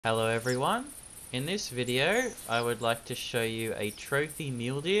Hello everyone, in this video I would like to show you a trophy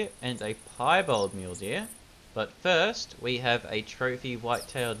mule deer and a piebald mule deer. But first we have a trophy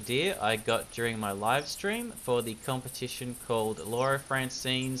white-tailed deer I got during my live stream for the competition called Laura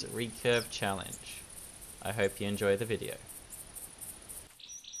Francine's Recurve Challenge. I hope you enjoy the video.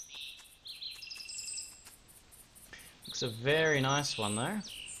 Looks a very nice one though.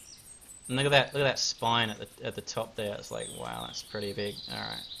 And look at that spine at the top there. It's like, wow, that's pretty big.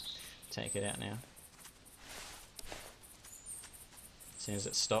 Alright, take it out now. As soon as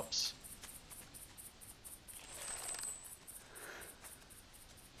it stops.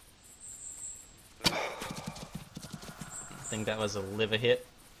 I think that was a liver hit,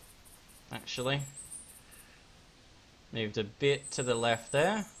 actually. Moved a bit to the left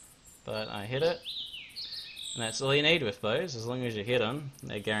there, but I hit it. And that's all you need with those, as long as you hit them,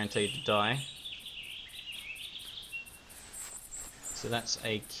 they're guaranteed to die. So that's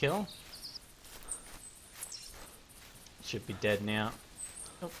a kill. Should be dead now.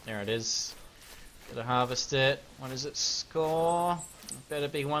 Oh, there it is. Gotta harvest it. What does it score? It better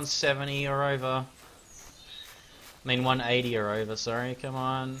be 170 or over. I mean 180 or over, sorry, come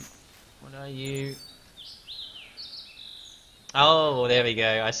on. What are you? Oh, there we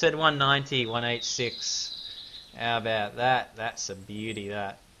go. I said 190, 186. How about that? That's a beauty,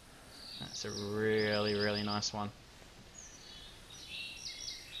 that. That's a really, really nice one.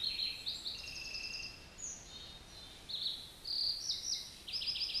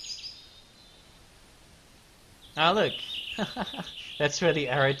 Oh, look. That's where the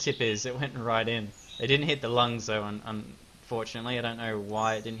arrow tip is. It went right in. It didn't hit the lungs, though, unfortunately. I don't know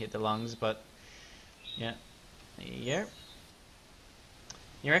why it didn't hit the lungs, but... yeah. There you go.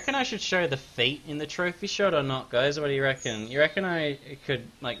 You reckon I should show the feet in the trophy shot or not, guys? What do you reckon? You reckon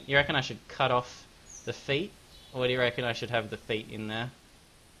you reckon I should cut off the feet? Or do you reckon I should have the feet in there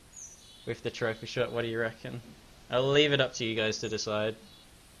with the trophy shot? What do you reckon? I'll leave it up to you guys to decide.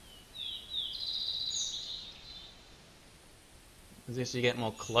 This you get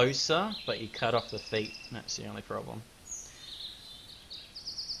more closer, but you cut off the feet. That's the only problem.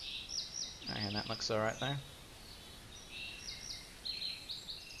 And that looks alright though.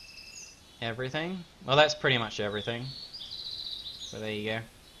 Everything? Well, that's pretty much everything. So there you go.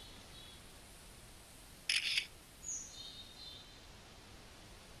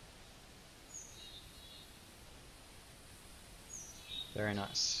 Very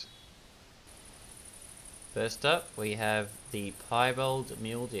nice. First up, we have the Piebald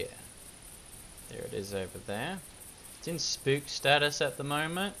Muledeer. There it is over there. It's in spook status at the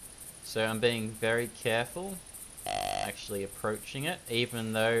moment, so I'm being very careful actually approaching it,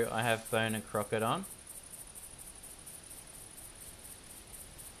 even though I have bone and crocket on.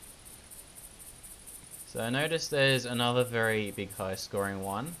 So I notice there's another very big high scoring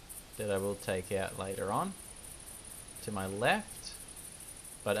one that I will take out later on to my left,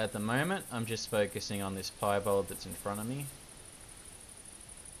 but at the moment I'm just focusing on this piebald that's in front of me.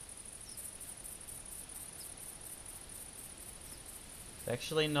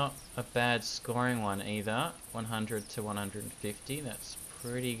 Actually not a bad scoring one either, 100 to 150, that's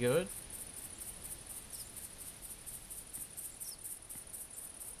pretty good.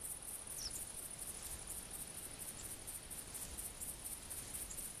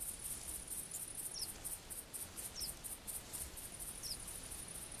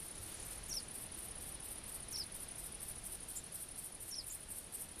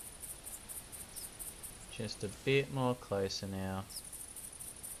 Just a bit more closer now.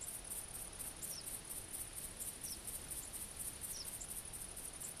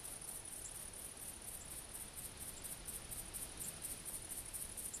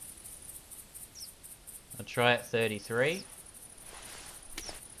 I'll try at 33.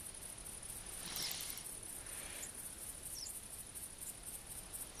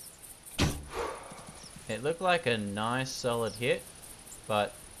 It looked like a nice solid hit,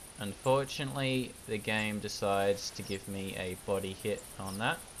 but unfortunately the game decides to give me a body hit on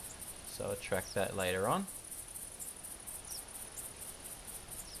that, so I'll track that later on.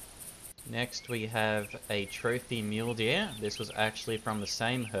 Next we have a trophy mule deer. This was actually from the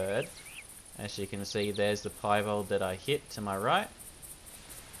same herd. As you can see, there's the piebald that I hit to my right.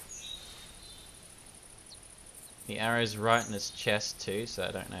 The arrow's right in its chest too, so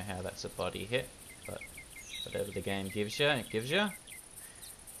I don't know how that's a body hit, but whatever the game gives you, it gives you.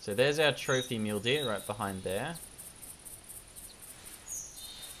 So there's our trophy mule deer right behind there.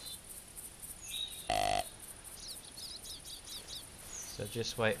 So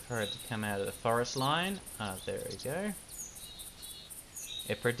just wait for it to come out of the forest line. There we go.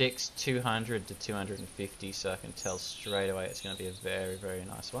 It predicts 200 to 250, so I can tell straight away it's going to be a very, very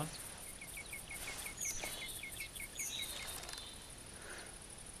nice one.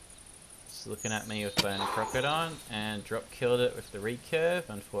 It's looking at me with bone and crocket on, and drop killed it with the recurve.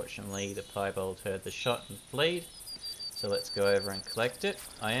 Unfortunately, the piebald heard the shot and fled. So let's go over and collect it.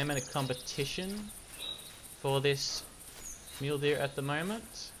 I am in a competition for this mule deer at the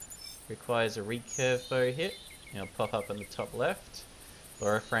moment. Requires a recurve bow hit. It'll pop up in the top left.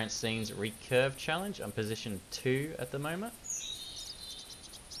 Laura Francine's recurve challenge. I'm position 2 at the moment.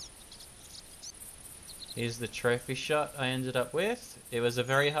 Here's the trophy shot I ended up with. It was a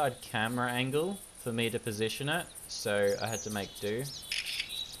very hard camera angle for me to position it, so I had to make do.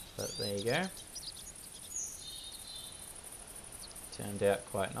 But there you go. Turned out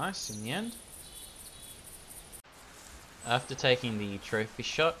quite nice in the end. After taking the trophy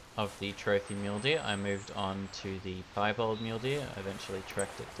shot of the trophy mule deer, I moved on to the piebald mule deer. I eventually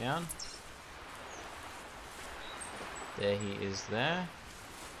tracked it down. There he is there.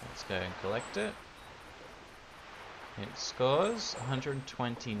 Let's go and collect it. It scores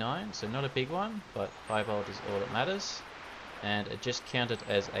 129, so not a big one, but piebald is all that matters. And it just counted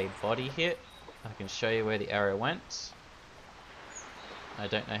as a body hit. I can show you where the arrow went. I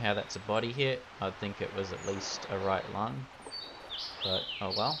don't know how that's a body hit. I'd think it was at least a right lung, but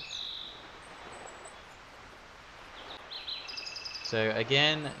oh well. So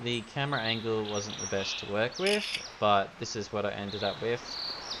again, the camera angle wasn't the best to work with, but this is what I ended up with.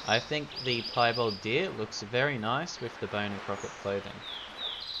 I think the piebald deer looks very nice with the bone and crocket clothing.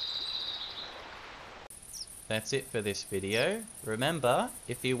 That's it for this video. Remember,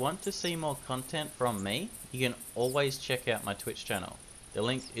 if you want to see more content from me, you can always check out my Twitch channel. The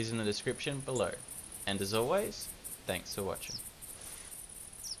link is in the description below. And as always, thanks for watching.